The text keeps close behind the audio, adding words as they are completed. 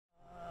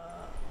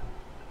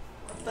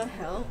The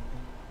hell?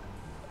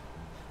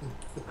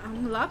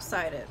 I'm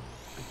lopsided.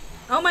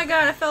 Oh my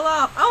god, I fell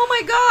off. Oh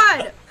my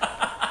god!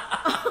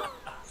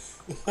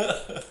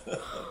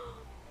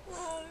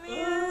 Oh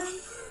man.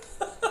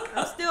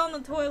 I'm still on the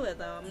toilet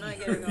though. I'm not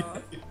getting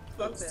off.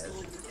 Fuck this.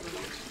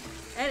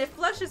 And it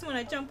flushes when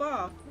I jump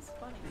off. It's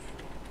funny.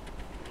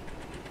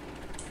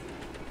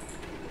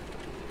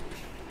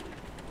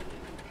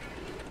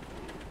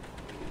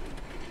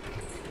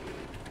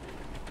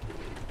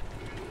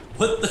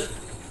 What the?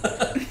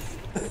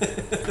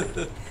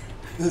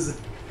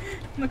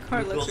 My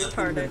car looks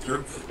retarded.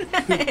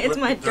 It's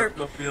my dirt.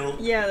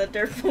 Yeah, the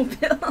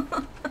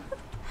Dirtmobile.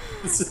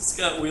 It's just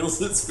got wheels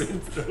that spin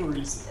for no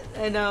reason.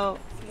 I know.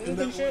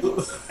 Moving shit.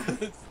 What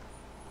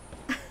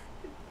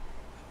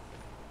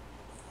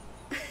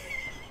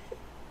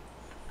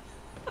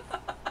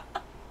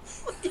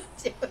are you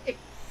doing?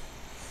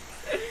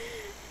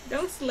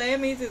 Don't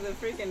slam me to the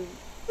freaking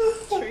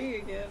tree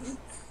again.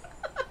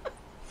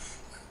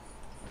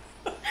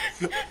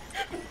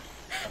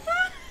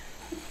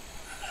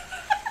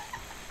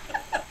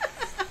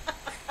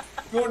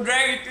 Gonna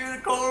drag it through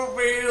the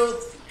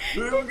cornfields.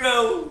 Here we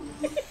go.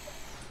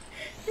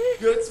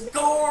 Got some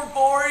corn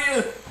for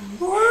you.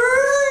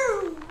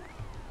 Woo!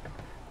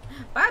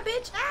 Bye,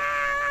 bitch.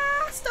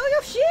 Ah! Stole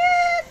your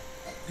shit!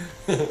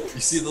 You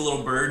see the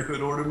little bird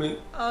hood ornament?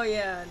 Oh,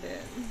 yeah, I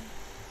did.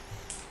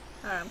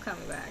 Alright, I'm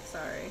coming back.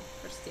 Sorry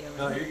for stealing.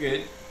 No, you're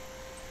good.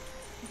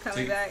 I'm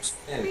coming back.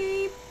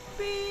 Beep,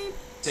 beep.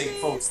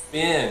 Take folks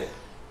spin.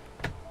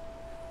 I'm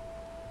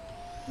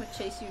gonna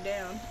chase you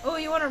down. Oh,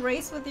 you want to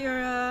race with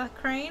your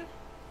crane?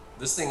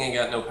 This thing ain't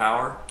got no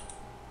power.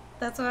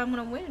 That's why I'm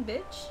gonna win,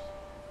 bitch.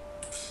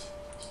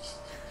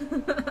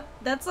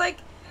 That's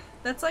like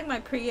my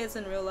Prius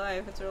in real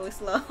life. It's really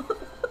slow.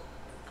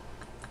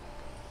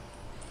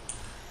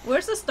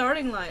 Where's the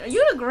starting line? Are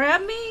you gonna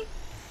grab me?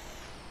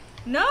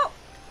 No.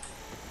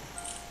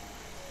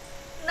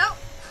 No.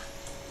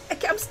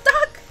 I'm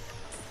stuck.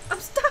 I'm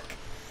stuck.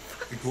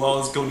 The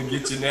claw's gonna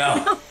get you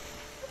now. No.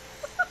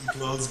 The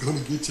claw's gonna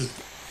get you.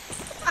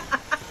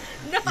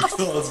 No. The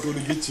claw's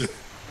gonna get you.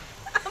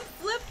 I'm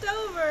flipped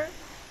over.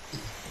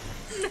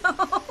 No.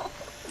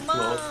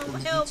 Mom,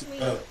 help me.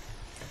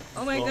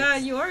 Oh my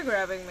god, you are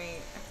grabbing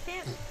me. I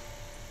can't.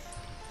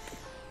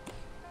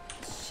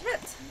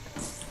 Shit.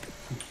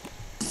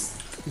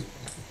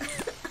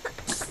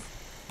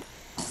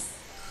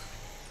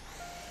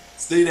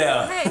 Stay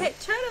down. Hey,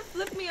 try to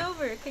flip me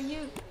over. Can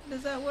you?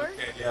 Does that work?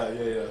 Okay,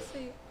 yeah.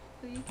 See,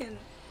 so you can.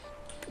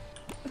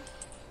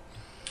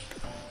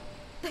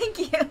 Thank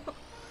you.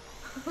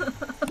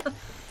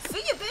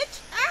 See you, bitch.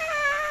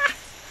 Ah!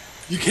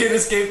 You can't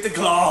escape the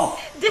claw.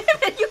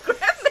 Damn it! You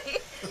grabbed me.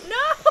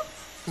 No.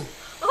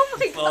 Oh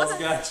my The claw's god.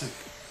 got you.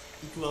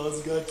 The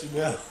claw's got you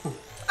now.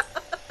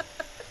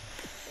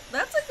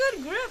 That's a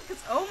good grip.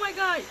 Cause oh my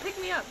god, pick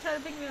me up. Try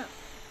to pick me up.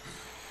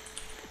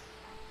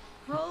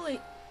 Holy.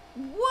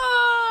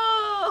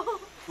 Whoa!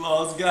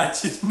 Claw's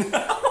got you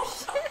now.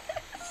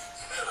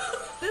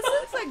 This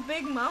looks like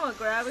Big Mama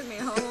grabbing me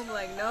home.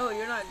 Like, no,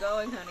 you're not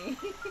going, honey.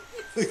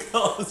 The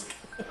claw's got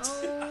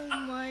you. Oh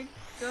my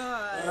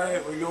god.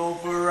 Alright, we're going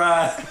for a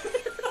ride.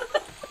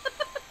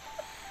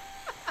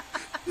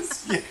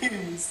 This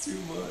game is too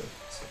much.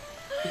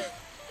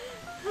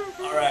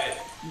 Alright,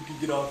 you can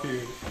get off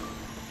here.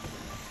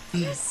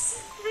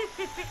 Peace.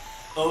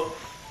 Oh.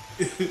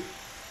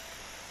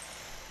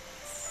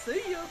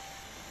 See ya.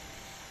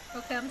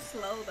 Okay, I'm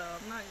slow though.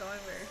 I'm not going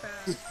very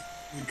fast.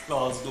 The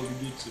claw's gonna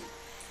get you.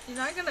 You're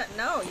not gonna.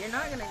 No, you're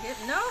not gonna get.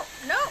 No,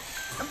 no.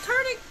 I'm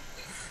turning.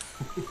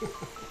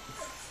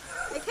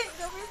 I can't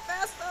go very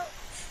fast though.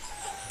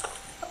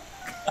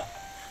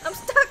 I'm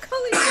stuck.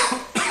 Holy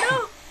shit.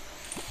 No.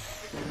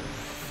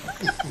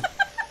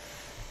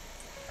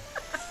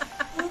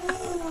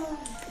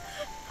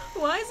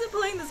 Why is it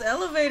playing this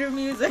elevator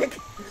music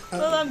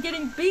while I'm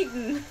getting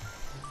beaten?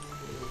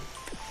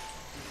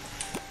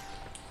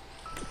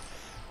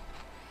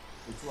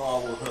 The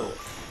claw will help.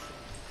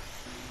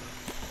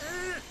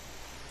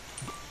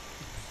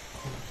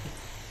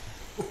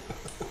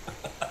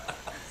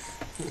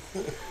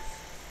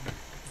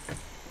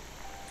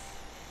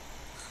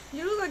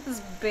 You look like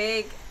this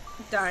big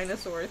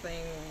dinosaur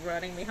thing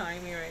running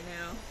behind me right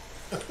now.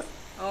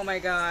 Oh my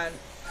god.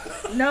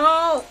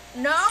 No!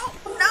 No!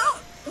 No!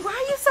 Why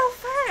are you so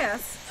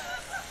fast?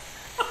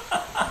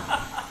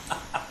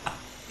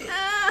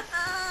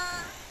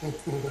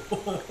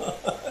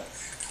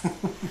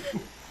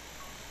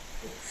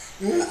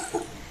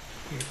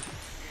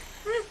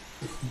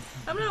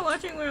 I'm not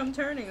watching where I'm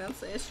turning, that's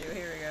the issue.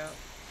 Here we go.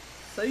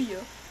 See ya.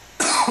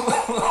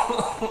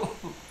 I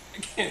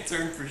can't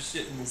turn for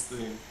shit in this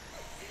thing.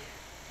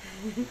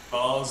 The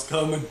claw's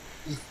coming.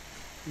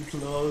 The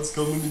claw's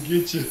coming to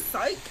get you.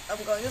 Psych!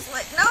 I'm going this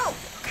way. No!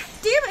 God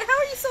damn it, how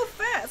are you so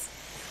fast?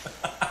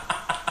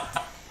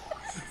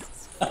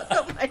 Fuck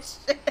up my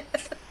shit.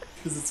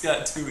 Because it's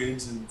got 2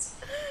 engines.